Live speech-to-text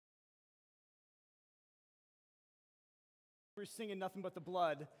We're singing Nothing But the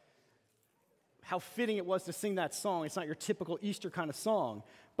Blood. How fitting it was to sing that song. It's not your typical Easter kind of song.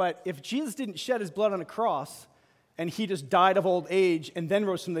 But if Jesus didn't shed his blood on a cross and he just died of old age and then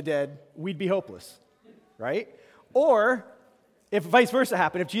rose from the dead, we'd be hopeless, right? Or if vice versa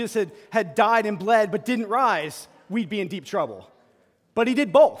happened, if Jesus had died and bled but didn't rise, we'd be in deep trouble. But he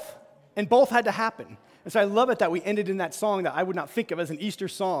did both, and both had to happen. And so I love it that we ended in that song that I would not think of as an Easter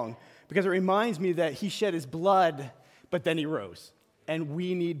song, because it reminds me that he shed his blood, but then he rose. And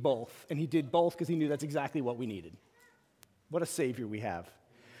we need both. And he did both because he knew that's exactly what we needed. What a Savior we have.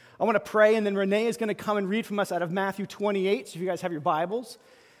 I want to pray, and then Renee is going to come and read from us out of Matthew 28. So if you guys have your Bibles,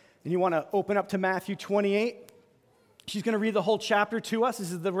 and you want to open up to Matthew 28, she's going to read the whole chapter to us.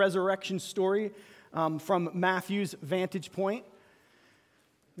 This is the resurrection story from Matthew's vantage point.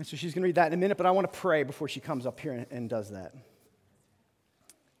 And so she's going to read that in a minute, but I want to pray before she comes up here and does that.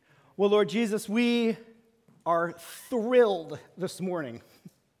 Well, Lord Jesus, we are thrilled this morning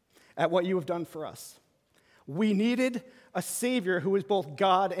at what you have done for us. We needed a Savior who was both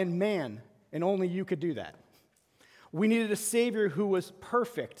God and man, and only you could do that. We needed a Savior who was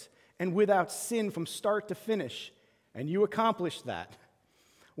perfect and without sin from start to finish, and you accomplished that.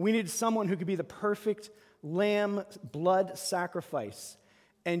 We needed someone who could be the perfect lamb blood sacrifice,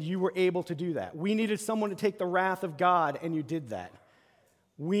 and you were able to do that. We needed someone to take the wrath of God, and you did that.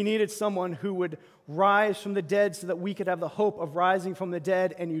 We needed someone who would rise from the dead so that we could have the hope of rising from the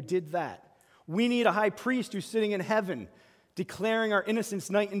dead, and you did that. We need a high priest who's sitting in heaven declaring our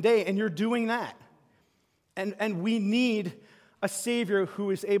innocence night and day, and you're doing that. And we need a Savior who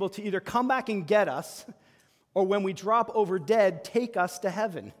is able to either come back and get us, or when we drop over dead, take us to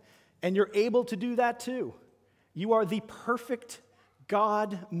heaven. And you're able to do that too. You are the perfect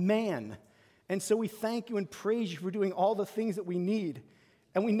God-man. And so we thank you and praise you for doing all the things that we need.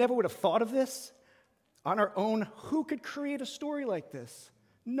 And we never would have thought of this on our own. Who could create a story like this?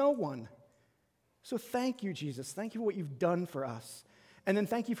 No one. So thank you, Jesus. Thank you for what you've done for us. And then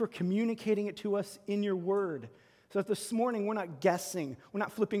thank you for communicating it to us in your word. So that this morning we're not guessing. We're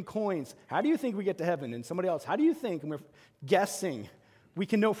not flipping coins. How do you think we get to heaven? And somebody else, how do you think? And we're guessing. We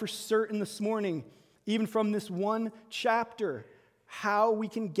can know for certain this morning, even from this one chapter, how we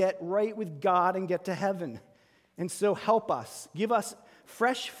can get right with God and get to heaven. And so help us. Give us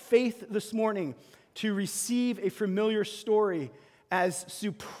fresh faith this morning to receive a familiar story as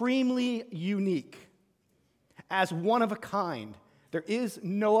supremely unique, as one of a kind. There is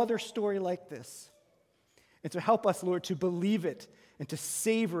no other story like this. And so help us, Lord, to believe it and to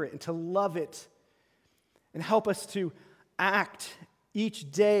savor it and to love it. And help us to act each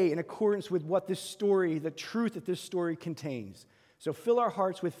day in accordance with what this story, the truth that this story contains. So fill our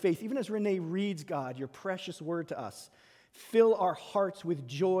hearts with faith. Even as Renee reads, God, your precious word to us, fill our hearts with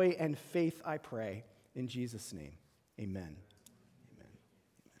joy and faith, I pray. In Jesus' name, amen. Amen.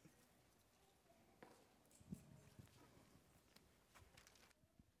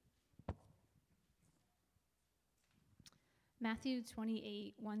 Amen. Matthew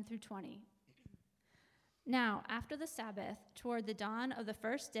 28, 1 through 20. Now, after the Sabbath, toward the dawn of the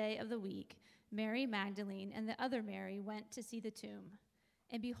first day of the week, Mary Magdalene and the other Mary went to see the tomb.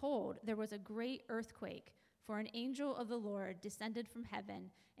 And behold, there was a great earthquake, for an angel of the Lord descended from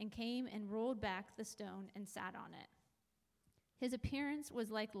heaven and came and rolled back the stone and sat on it. His appearance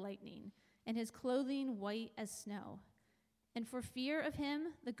was like lightning, and his clothing white as snow. And for fear of him,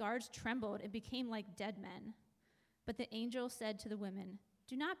 the guards trembled and became like dead men. But the angel said to the women,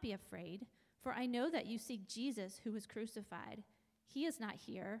 "Do not be afraid, for I know that you seek Jesus who was crucified. He is not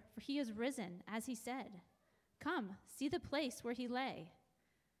here, for he is risen, as he said. Come, see the place where he lay.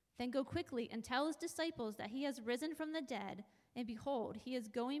 Then go quickly and tell his disciples that he has risen from the dead, and behold, he is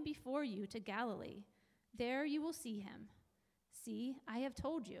going before you to Galilee. There you will see him. See, I have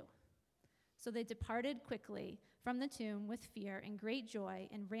told you." So they departed quickly from the tomb with fear and great joy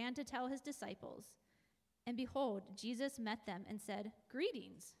and ran to tell his disciples. And behold, Jesus met them and said,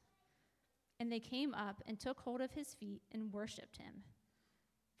 "Greetings." And they came up and took hold of his feet and worshipped him.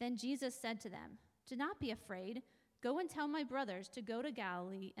 Then Jesus said to them, "Do not be afraid. Go and tell my brothers to go to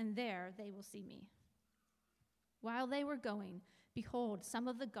Galilee, and there they will see me." While they were going, behold, some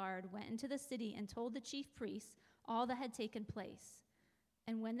of the guard went into the city and told the chief priests all that had taken place.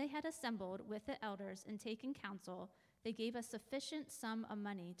 And when they had assembled with the elders and taken counsel, they gave a sufficient sum of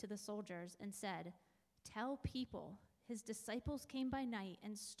money to the soldiers and said, "Tell people, his disciples came by night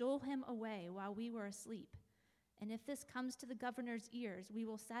and stole him away while we were asleep. And if this comes to the governor's ears, we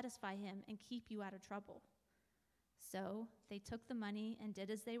will satisfy him and keep you out of trouble." So they took the money and did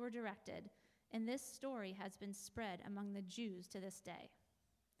as they were directed, and this story has been spread among the Jews to this day.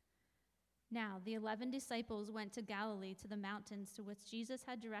 Now the 11 disciples went to Galilee to the mountains to which Jesus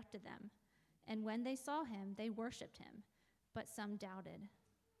had directed them. And when they saw him, they worshipped him, but some doubted.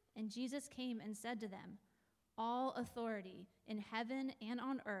 And Jesus came and said to them, "All authority in heaven and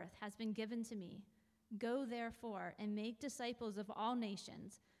on earth has been given to me. Go therefore and make disciples of all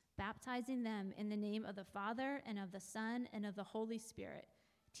nations, baptizing them in the name of the Father and of the Son and of the Holy Spirit,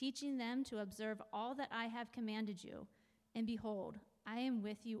 teaching them to observe all that I have commanded you. And behold, I am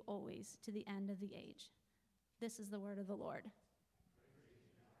with you always to the end of the age." This is the word of the Lord.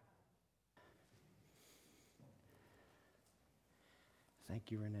 Thank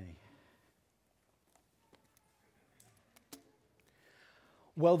you, Renee.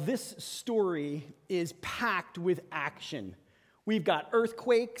 Well, this story is packed with action. We've got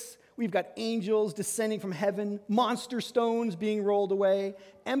earthquakes, we've got angels descending from heaven, monster stones being rolled away,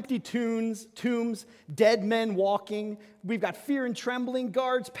 empty tombs, dead men walking. We've got fear and trembling,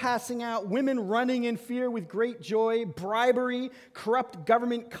 guards passing out, women running in fear with great joy, bribery, corrupt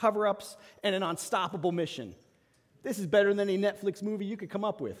government cover-ups, and an unstoppable mission. This is better than any Netflix movie you could come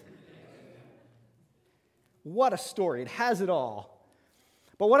up with. What a story. It has it all.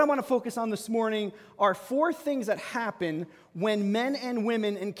 But what I want to focus on this morning are 4 things that happen when men and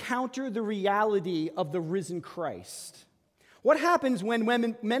women encounter the reality of the risen Christ. What happens when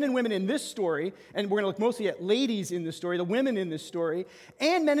men and women in this story, and we're going to look mostly at ladies in this story, the women in this story,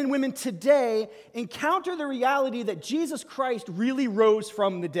 and men and women today encounter the reality that Jesus Christ really rose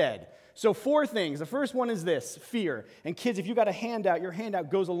from the dead. So 4 things. The first one is this, fear. And kids, if you got a handout, your handout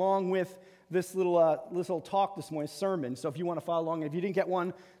goes along with this little talk this morning, sermon. So if you want to follow along, and if you didn't get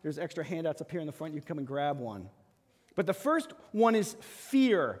one, there's extra handouts up here in the front. You can come and grab one. But the first one is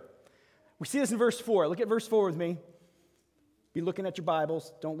fear. We see this in verse 4. Look at verse 4 with me. Be looking at your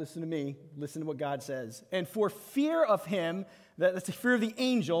Bibles. Don't listen to me. Listen to what God says. And for fear of him, that's the fear of the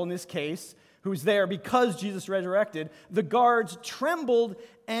angel in this case, who's there because Jesus resurrected, the guards trembled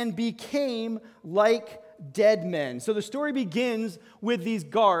and became like dead men. So the story begins with these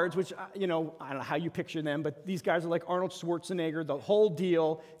guards, which, I don't know how you picture them, but these guys are like Arnold Schwarzenegger, the whole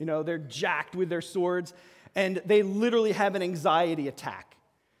deal. They're jacked with their swords, and they literally have an anxiety attack.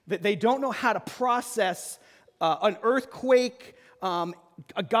 That they don't know how to process an earthquake,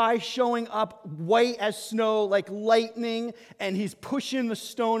 a guy showing up white as snow, like lightning, and he's pushing the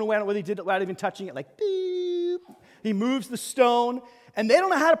stone away. I don't know what he did without even touching it, like beep. He moves the stone, and they don't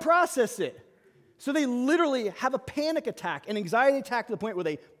know how to process it. So they literally have a panic attack, an anxiety attack to the point where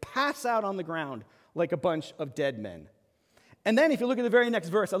they pass out on the ground like a bunch of dead men. And then if you look at the very next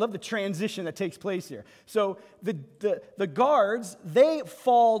verse, I love the transition that takes place here. So the guards, they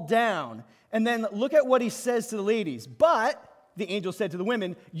fall down. And then look at what he says to the ladies. But, the angel said to the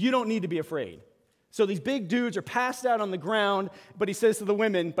women, you don't need to be afraid. So these big dudes are passed out on the ground, but he says to the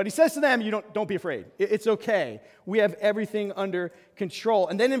women, but he says to them, don't be afraid. It's okay. We have everything under control.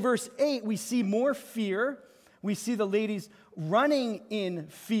 And then in verse 8, we see more fear. We see the ladies running in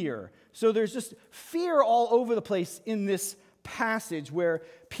fear. So there's just fear all over the place in this passage where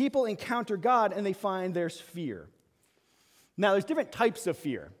people encounter God and they find there's fear. Now, there's different types of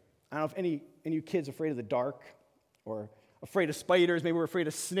fear. I don't know if any of you kids are afraid of the dark or afraid of spiders. Maybe we're afraid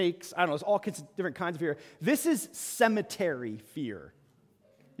of snakes. I don't know. There's all different kinds of fear. This is cemetery fear.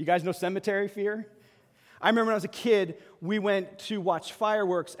 You guys know cemetery fear? I remember when I was a kid, we went to watch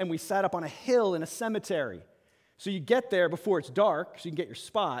fireworks, and we sat up on a hill in a cemetery. So you get there before it's dark, so you can get your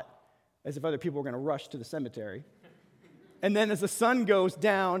spot, as if other people were going to rush to the cemetery. And then as the sun goes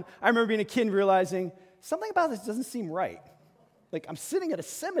down, I remember being a kid and realizing, something about this doesn't seem right. Like, I'm sitting at a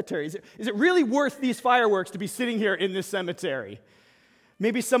cemetery. Is it really worth these fireworks to be sitting here in this cemetery?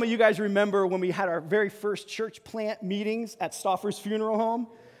 Maybe some of you guys remember when we had our very first church plant meetings at Stauffer's Funeral Home.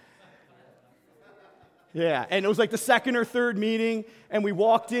 Yeah, and it was like the second or third meeting, and we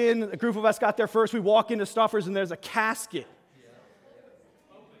walked in, a group of us got there first, we walk into Stauffer's, and there's a casket.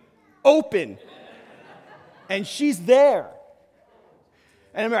 Open. And she's there.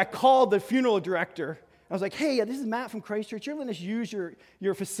 And I remember I called the funeral director. I was like, hey, this is Matt from Christ Church. You're letting us use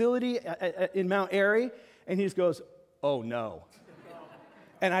your facility in Mount Airy? And he just goes, oh, no.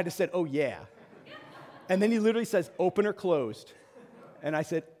 And I just said, oh, yeah. And then he literally says, open or closed? And I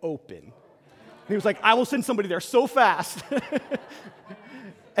said, open. And he was like, I will send somebody there so fast.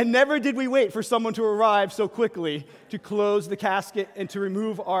 And never did we wait for someone to arrive so quickly to close the casket and to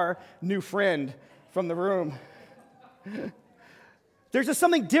remove our new friend from the room. There's just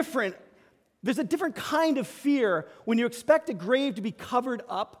something different. There's a different kind of fear when you expect a grave to be covered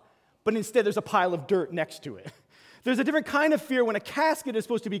up, but instead there's a pile of dirt next to it. There's a different kind of fear when a casket is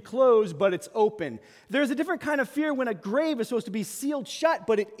supposed to be closed, but it's open. There's a different kind of fear when a grave is supposed to be sealed shut,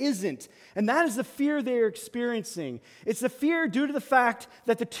 but it isn't. And that is the fear they're experiencing. It's the fear due to the fact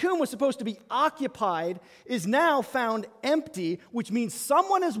that the tomb was supposed to be occupied, is now found empty, which means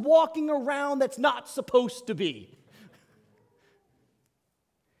someone is walking around that's not supposed to be.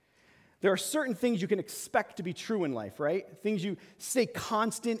 There are certain things you can expect to be true in life, right? Things you stay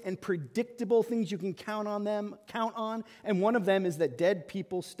constant and predictable, things you can count on, and one of them is that dead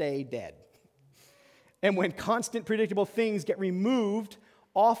people stay dead. And when constant, predictable things get removed,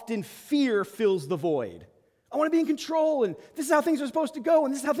 often fear fills the void. I want to be in control, and this is how things are supposed to go,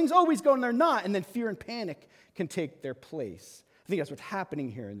 and this is how things always go, and they're not. And then fear and panic can take their place. I think that's what's happening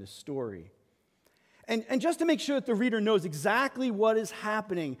here in this story. And just to make sure that the reader knows exactly what is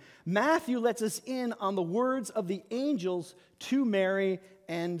happening, Matthew lets us in on the words of the angels to Mary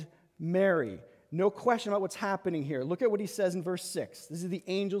and Mary. No question about what's happening here. Look at what he says in verse 6. This is the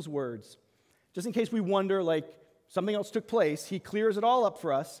angel's words. Just in case we wonder, like something else took place, he clears it all up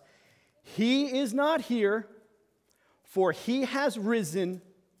for us. He is not here, for he has risen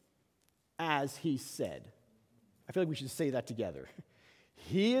as he said. I feel like we should say that together.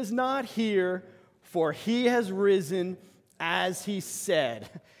 He is not here, for he has risen as he said.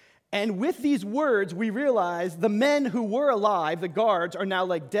 And with these words, we realize the men who were alive, the guards, are now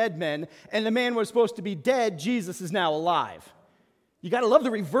like dead men, and the man who was supposed to be dead, Jesus, is now alive. You got to love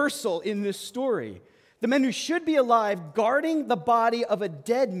the reversal in this story. The men who should be alive, guarding the body of a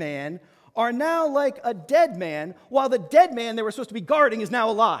dead man, are now like a dead man, while the dead man they were supposed to be guarding is now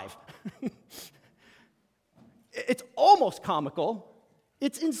alive. It's almost comical.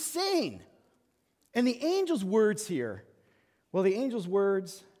 It's insane. And the angel's words here, well, the angel's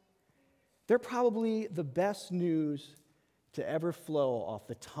words, they're probably the best news to ever flow off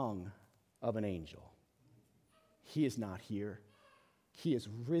the tongue of an angel. He is not here. He is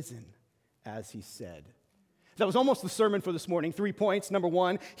risen, as he said. That was almost the sermon for this morning. 3 points. Number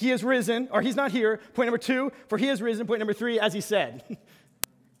 1, he is risen, or he's not here. Point number 2, for he is risen. Point number 3, as he said.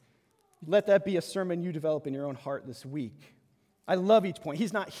 Let that be a sermon you develop in your own heart this week. I love each point.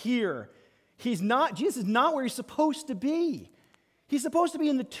 He's not here. Jesus is not where he's supposed to be. He's supposed to be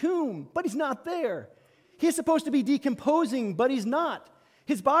in the tomb, but he's not there. He's supposed to be decomposing, but he's not.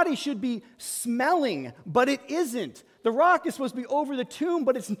 His body should be smelling, but it isn't. The rock is supposed to be over the tomb,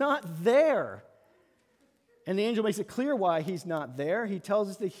 but it's not there. And the angel makes it clear why he's not there. He tells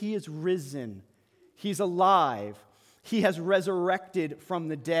us that he is risen. He's alive. He has resurrected from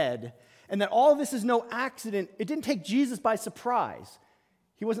the dead. And that all this is no accident. It didn't take Jesus by surprise.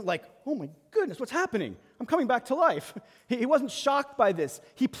 He wasn't like, oh my goodness, what's happening? I'm coming back to life. He wasn't shocked by this.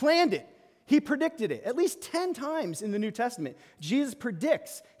 He planned it. He predicted it. At least 10 times in the New Testament, Jesus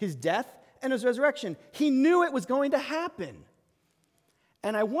predicts his death and his resurrection. He knew it was going to happen.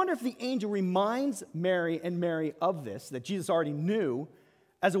 And I wonder if the angel reminds Mary and Mary of this, that Jesus already knew,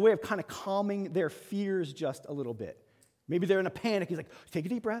 as a way of kind of calming their fears just a little bit. Maybe they're in a panic. He's like, take a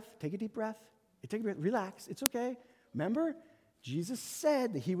deep breath, take a deep breath, take a breath, relax, it's okay. Remember? Jesus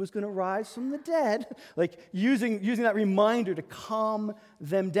said that he was going to rise from the dead, like using that reminder to calm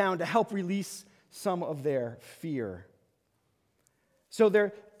them down, to help release some of their fear. So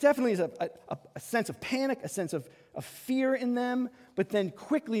there definitely is a sense of panic, a sense of fear in them, but then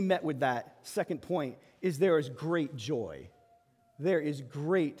quickly met with that second point is there is great joy. There is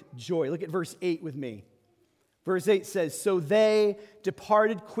great joy. Look at verse 8 with me. Verse 8 says, so they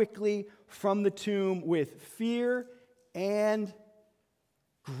departed quickly from the tomb with fear and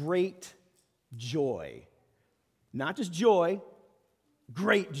great joy. Not just joy,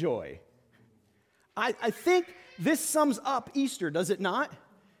 great joy. I think this sums up Easter, does it not?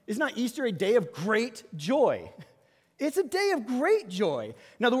 Is not Easter a day of great joy? It's a day of great joy.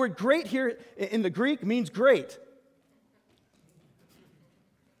 Now, the word great here in the Greek means great.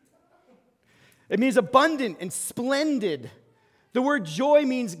 It means abundant and splendid. The word joy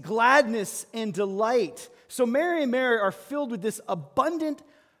means gladness and delight. So Mary and Mary are filled with this abundant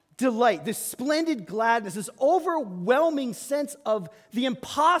delight, this splendid gladness, this overwhelming sense of the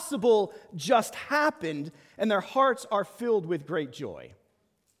impossible just happened, and their hearts are filled with great joy.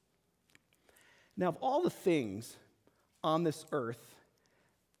 Now, of all the things on this earth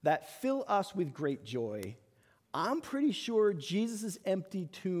that fill us with great joy, I'm pretty sure Jesus' empty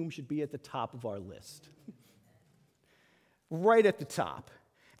tomb should be at the top of our list. Right at the top.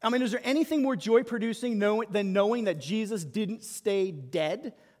 I mean, is there anything more joy-producing than knowing that Jesus didn't stay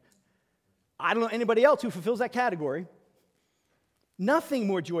dead? I don't know anybody else who fulfills that category. Nothing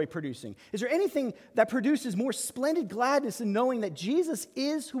more joy-producing. Is there anything that produces more splendid gladness than knowing that Jesus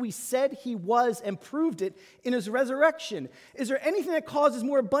is who he said he was and proved it in his resurrection? Is there anything that causes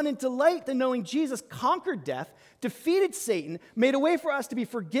more abundant delight than knowing Jesus conquered death, defeated Satan, made a way for us to be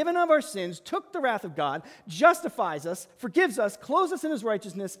forgiven of our sins, took the wrath of God, justifies us, forgives us, clothes us in his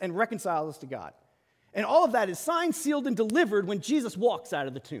righteousness, and reconciles us to God? And all of that is signed, sealed, and delivered when Jesus walks out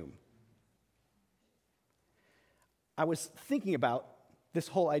of the tomb. I was thinking about this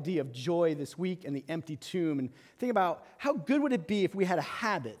whole idea of joy this week and the empty tomb, and thinking about how good would it be if we had a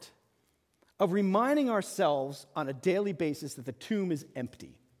habit of reminding ourselves on a daily basis that the tomb is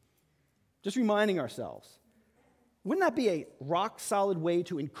empty. Just reminding ourselves. Wouldn't that be a rock-solid way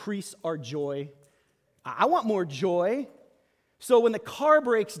to increase our joy? I want more joy. So when the car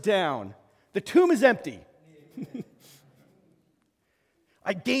breaks down, the tomb is empty.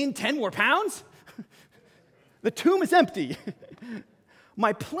 I gained 10 more pounds? The tomb is empty.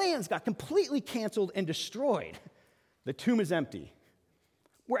 My plans got completely canceled and destroyed. The tomb is empty.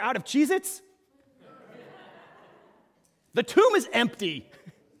 We're out of Cheez-Its? The tomb is empty.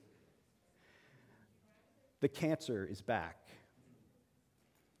 The cancer is back.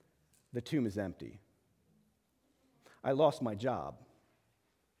 The tomb is empty. I lost my job.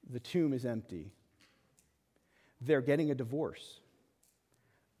 The tomb is empty. They're getting a divorce.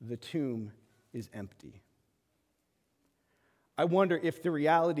 The tomb is empty. I wonder if the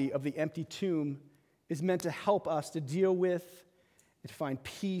reality of the empty tomb is meant to help us to deal with and to find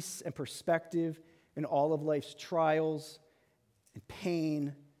peace and perspective in all of life's trials and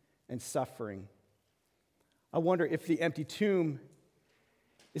pain and suffering. I wonder if the empty tomb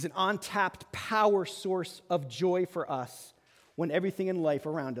is an untapped power source of joy for us when everything in life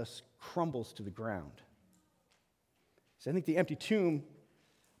around us crumbles to the ground. So I think the empty tomb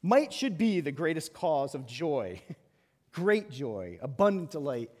should be the greatest cause of joy. Great joy, abundant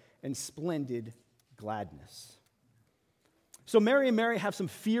delight, and splendid gladness. So Mary and Mary have some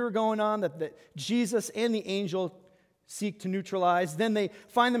fear going on that Jesus and the angel seek to neutralize. Then they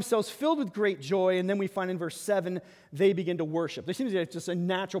find themselves filled with great joy, and then we find in verse 7, they begin to worship. There seems to be just a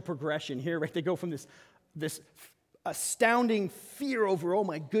natural progression here, right? They go from this astounding fear over, oh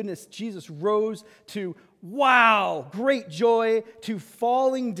my goodness, Jesus rose, to wow, great joy, to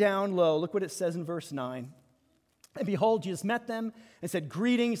falling down low. Look what it says in verse 9. And behold, Jesus met them and said,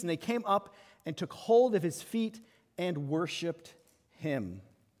 "Greetings," and they came up and took hold of his feet and worshiped him.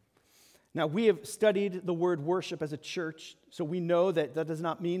 Now, we have studied the word worship as a church, so we know that does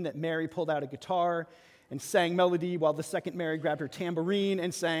not mean that Mary pulled out a guitar and sang melody while the second Mary grabbed her tambourine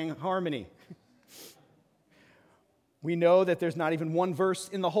and sang harmony. We know that there's not even one verse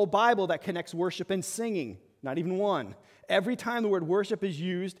in the whole Bible that connects worship and singing, not even one. Every time the word worship is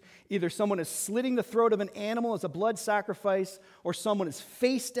used, either someone is slitting the throat of an animal as a blood sacrifice, or someone is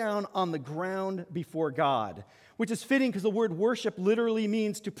face down on the ground before God, which is fitting because the word worship literally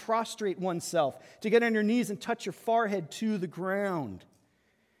means to prostrate oneself, to get on your knees and touch your forehead to the ground.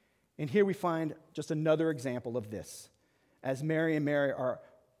 And here we find just another example of this, as Mary and Mary are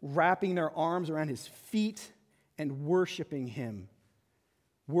wrapping their arms around his feet and worshiping him.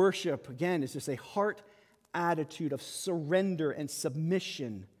 Worship, again, is just a heart attitude of surrender and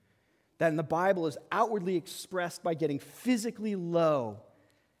submission that in the Bible is outwardly expressed by getting physically low,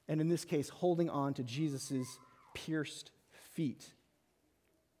 and in this case, holding on to Jesus' pierced feet.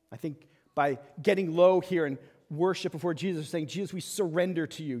 I think by getting low here and worship before Jesus, saying, Jesus, we surrender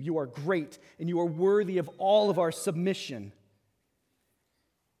to you. You are great, and you are worthy of all of our submission.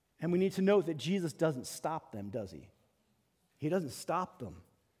 And we need to note that Jesus doesn't stop them, does he? He doesn't stop them.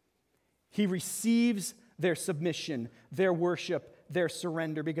 He receives their submission, their worship, their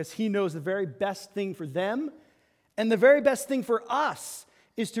surrender, because he knows the very best thing for them and the very best thing for us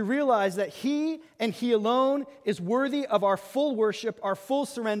is to realize that he and he alone is worthy of our full worship, our full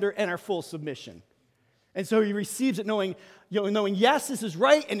surrender, and our full submission. And so he receives it knowing, yes, this is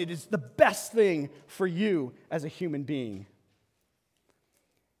right, and it is the best thing for you as a human being.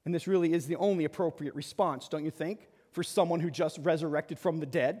 And this really is the only appropriate response, don't you think, for someone who just resurrected from the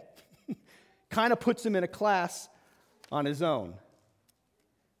dead? Kind of puts him in a class on his own.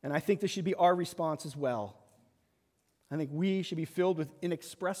 And I think this should be our response as well. I think we should be filled with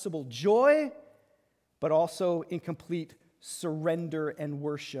inexpressible joy, but also in complete surrender and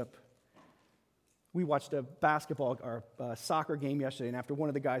worship. We watched a basketball or soccer game yesterday, and after one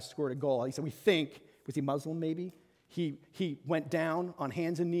of the guys scored a goal, he said, was he Muslim maybe? He went down on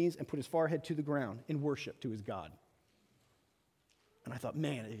hands and knees and put his forehead to the ground in worship to his God. And I thought,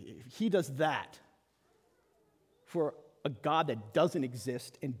 man, if he does that for a God that doesn't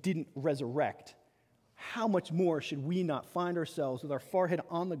exist and didn't resurrect, how much more should we not find ourselves with our forehead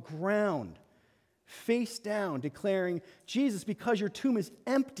on the ground, face down, declaring, Jesus, because your tomb is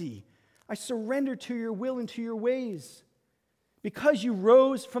empty, I surrender to your will and to your ways. Because you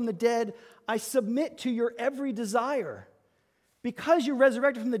rose from the dead, I submit to your every desire. Because you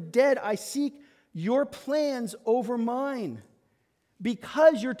resurrected from the dead, I seek your plans over mine.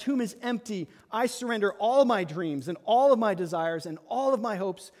 Because your tomb is empty, I surrender all my dreams and all of my desires and all of my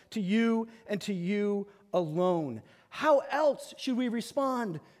hopes to you and to you alone. How else should we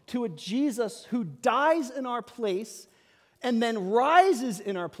respond to a Jesus who dies in our place and then rises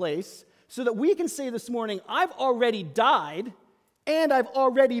in our place so that we can say this morning, I've already died and I've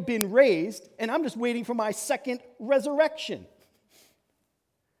already been raised and I'm just waiting for my second resurrection.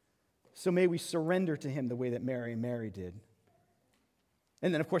 So may we surrender to him the way that Mary and Mary did.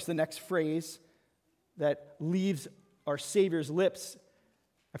 And then, of course, the next phrase that leaves our Savior's lips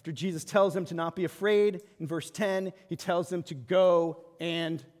after Jesus tells them to not be afraid, in verse 10, he tells them to go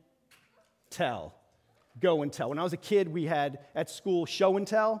and tell. Go and tell. When I was a kid, we had at school show and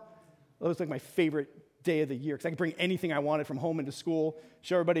tell. That was like my favorite day of the year because I could bring anything I wanted from home into school,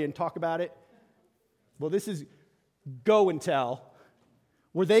 show everybody and talk about it. Well, this is go and tell,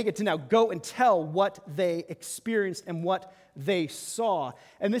 where they get to now go and tell what they experienced and what they saw.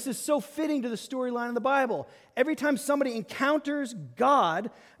 And this is so fitting to the storyline of the Bible. Every time somebody encounters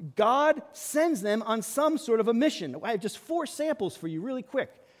God, God sends them on some sort of a mission. I have just 4 samples for you really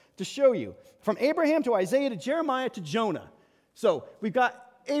quick to show you. From Abraham to Isaiah to Jeremiah to Jonah. So we've got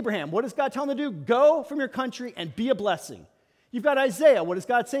Abraham. What does God tell him to do? Go from your country and be a blessing. You've got Isaiah. What does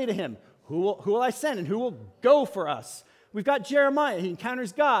God say to him? Who will I send and who will go for us? We've got Jeremiah. He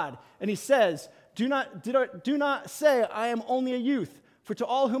encounters God, and he says, do not say, I am only a youth, for to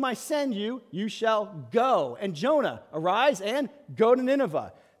all whom I send you, you shall go. And Jonah, arise and go to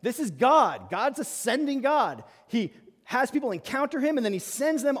Nineveh. This is God. God's a sending God. He has people encounter him, and then he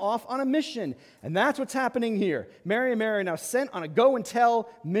sends them off on a mission. And that's what's happening here. Mary and Mary are now sent on a go and tell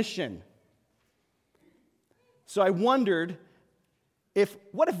mission. So I wondered,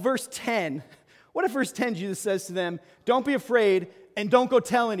 what if verse 10 Jesus says to them, don't be afraid and don't go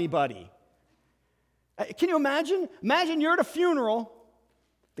tell anybody. Can you imagine? Imagine you're at a funeral,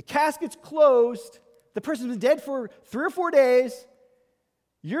 the casket's closed, the person's been dead for 3 or 4 days,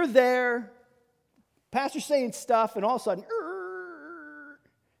 you're there, pastor's saying stuff, and all of a sudden,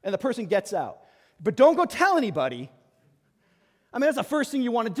 and the person gets out. But don't go tell anybody. I mean, that's the first thing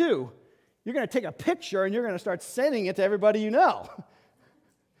you want to do. You're going to take a picture and you're going to start sending it to everybody you know.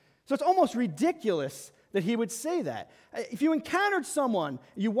 So it's almost ridiculous that he would say that. If you encountered someone,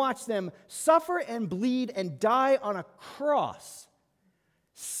 you watched them suffer and bleed and die on a cross,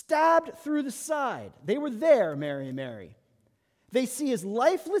 stabbed through the side. They were there, Mary and Mary. They see his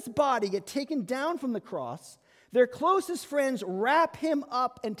lifeless body get taken down from the cross. Their closest friends wrap him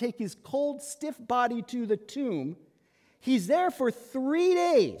up and take his cold, stiff body to the tomb. He's there for 3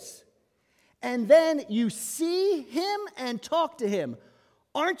 days. And then you see him and talk to him.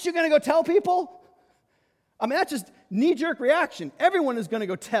 Aren't you going to go tell people? I mean, that's just knee-jerk reaction. Everyone is going to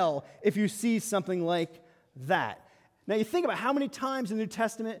go tell if you see something like that. Now, you think about how many times in the New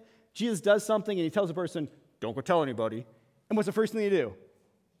Testament Jesus does something and he tells a person, don't go tell anybody. And what's the first thing they do?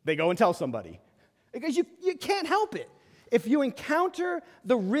 They go and tell somebody. Because you can't help it. If you encounter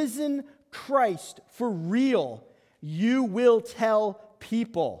the risen Christ for real, you will tell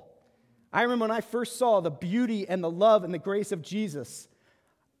people. I remember when I first saw the beauty and the love and the grace of Jesus,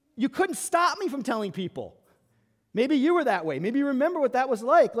 you couldn't stop me from telling people. Maybe you were that way. Maybe you remember what that was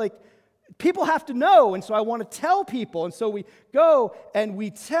like. Like, people have to know, and so I want to tell people. And so we go and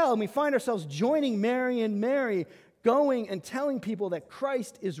we tell, and we find ourselves joining Mary and Mary, going and telling people that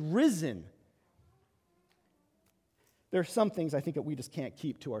Christ is risen. There are some things I think that we just can't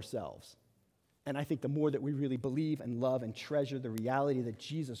keep to ourselves. And I think the more that we really believe and love and treasure the reality that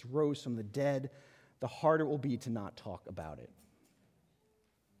Jesus rose from the dead, the harder it will be to not talk about it.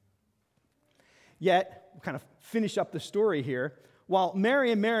 Yet, we'll kind of finish up the story here. While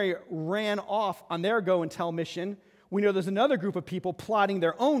Mary and Mary ran off on their go and tell mission, we know there's another group of people plotting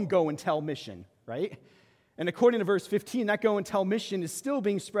their own go and tell mission, right? And according to verse 15, that go and tell mission is still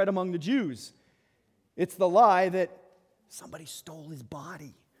being spread among the Jews. It's the lie that somebody stole his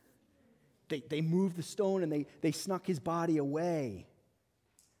body. They moved the stone and they snuck his body away.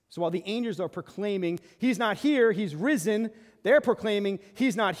 So while the angels are proclaiming, he's not here, he's risen, they're proclaiming,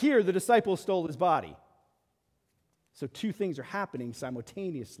 he's not here, the disciples stole his body. So 2 things are happening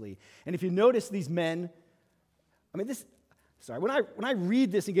simultaneously. And if you notice these men, I mean, Sorry, when I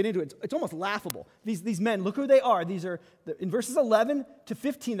read this and get into it, it's almost laughable. These men, look who they are. These are, in verses 11 to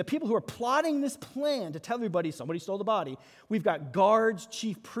 15, the people who are plotting this plan to tell everybody somebody stole the body. We've got guards,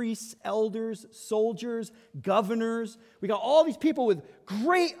 chief priests, elders, soldiers, governors. We got all these people with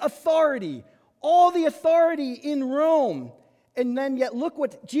great authority, all the authority in Rome. And then yet look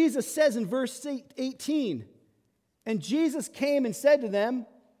what Jesus says in verse 18. And Jesus came and said to them,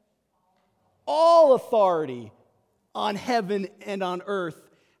 all authority on heaven and on earth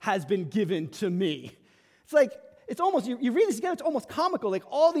has been given to me. It's like, it's almost, you read this together, it's almost comical. Like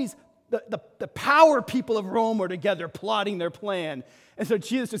all these, the power people of Rome are together plotting their plan. And so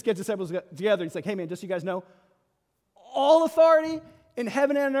Jesus just gets his disciples together. He's like, hey man, just so you guys know, all authority in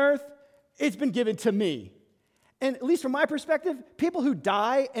heaven and on earth, it's been given to me. And at least from my perspective, people who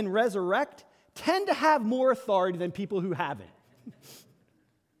die and resurrect tend to have more authority than people who haven't.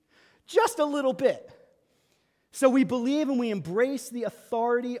 Just a little bit. So we believe and we embrace the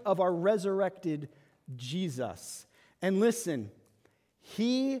authority of our resurrected Jesus. And listen,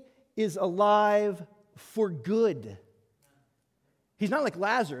 he is alive for good. He's not like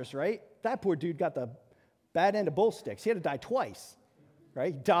Lazarus, right? That poor dude got the bad end of both sticks. He had to die twice,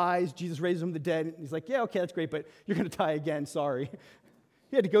 right? He dies, Jesus raises him from the dead. He's like, yeah, okay, that's great, but you're going to die again, sorry.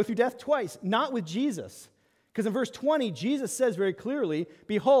 He had to go through death twice, not with Jesus. Because in verse 20, Jesus says very clearly,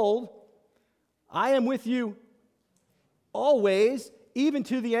 behold, I am with you always, even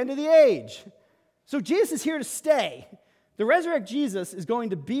to the end of the age. So Jesus is here to stay. The resurrected Jesus is going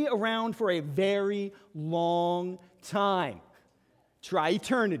to be around for a very long time. Try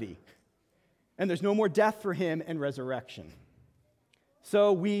eternity. And there's no more death for him and resurrection.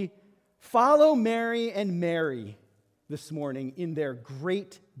 So we follow Mary and Mary this morning in their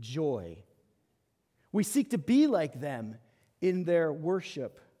great joy. We seek to be like them in their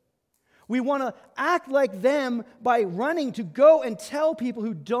worship. We want to act like them by running to go and tell people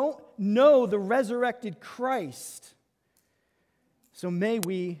who don't know the resurrected Christ. So may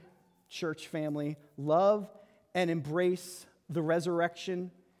we, church family, love and embrace the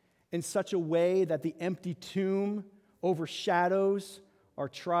resurrection in such a way that the empty tomb overshadows our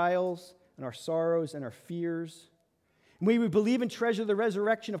trials and our sorrows and our fears. May we believe and treasure the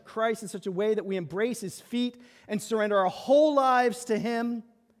resurrection of Christ in such a way that we embrace his feet and surrender our whole lives to him.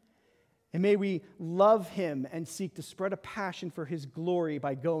 And may we love him and seek to spread a passion for his glory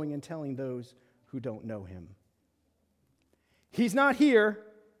by going and telling those who don't know him. He's not here,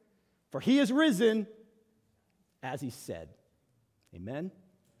 for he is risen, as he said. Amen?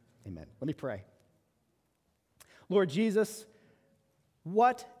 Amen. Let me pray. Lord Jesus,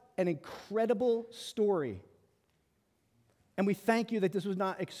 what an incredible story. And we thank you that this was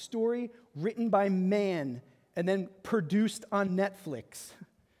not a story written by man and then produced on Netflix.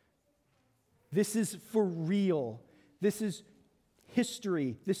 This is for real. This is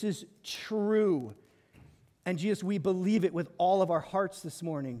history. This is true. And Jesus, we believe it with all of our hearts this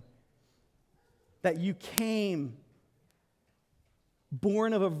morning, that you came,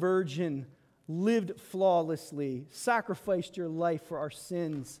 born of a virgin, lived flawlessly, sacrificed your life for our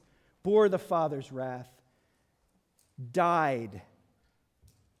sins, bore the Father's wrath, died,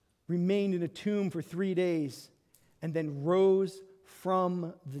 remained in a tomb for 3 days, and then rose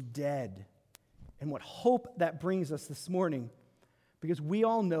from the dead. And what hope that brings us this morning, because we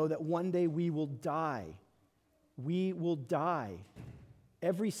all know that one day we will die. We will die.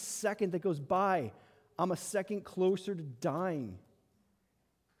 Every second that goes by, I'm a second closer to dying.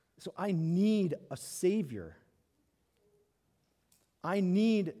 So I need a Savior. I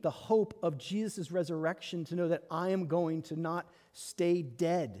need the hope of Jesus' resurrection to know that I am going to not stay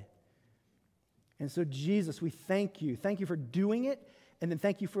dead. And so, Jesus, we thank you. Thank you for doing it, and then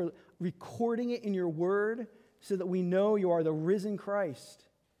thank you for recording it in your word so that we know you are the risen Christ.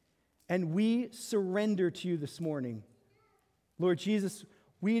 And we surrender to you this morning. Lord Jesus,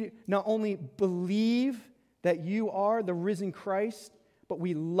 we not only believe that you are the risen Christ, but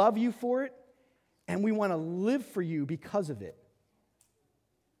we love you for it, and we want to live for you because of it.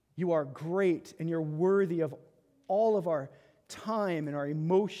 You are great, and you're worthy of all of our time and our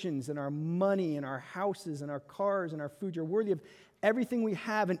emotions and our money and our houses and our cars and our food. You're worthy of everything we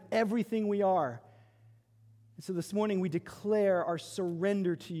have and everything we are. And so this morning we declare our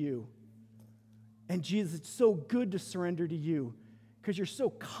surrender to you. And Jesus, it's so good to surrender to you because you're so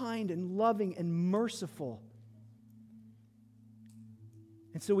kind and loving and merciful.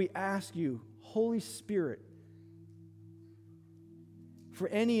 And so we ask you, Holy Spirit, for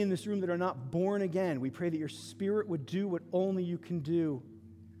any in this room that are not born again, we pray that your Spirit would do what only you can do.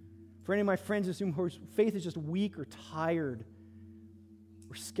 For any of my friends in this room whose faith is just weak or tired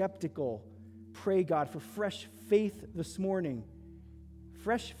or skeptical, pray, God, for fresh faith this morning.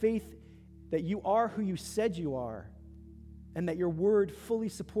 Fresh faith that you are who you said you are, and that your word fully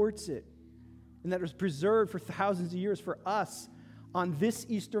supports it, and that it was preserved for thousands of years for us on this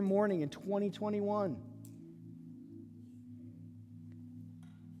Easter morning in 2021.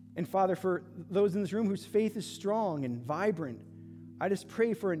 And Father, for those in this room whose faith is strong and vibrant, I just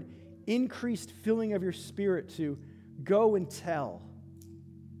pray for an increased filling of your Spirit to go and tell.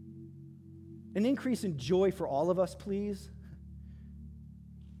 An increase in joy for all of us, please.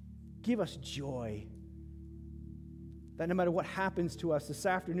 Give us joy that no matter what happens to us this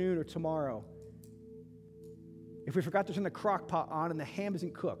afternoon or tomorrow, if we forgot to turn the crock pot on and the ham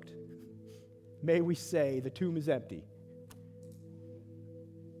isn't cooked, may we say the tomb is empty.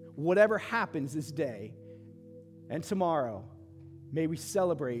 Whatever happens this day and tomorrow, may we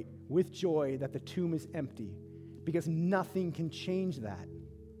celebrate with joy that the tomb is empty, because nothing can change that.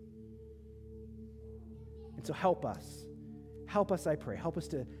 And so help us, I pray. Help us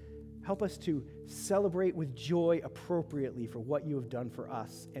to celebrate with joy appropriately for what you have done for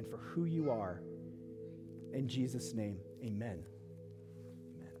us and for who you are. In Jesus' name, amen.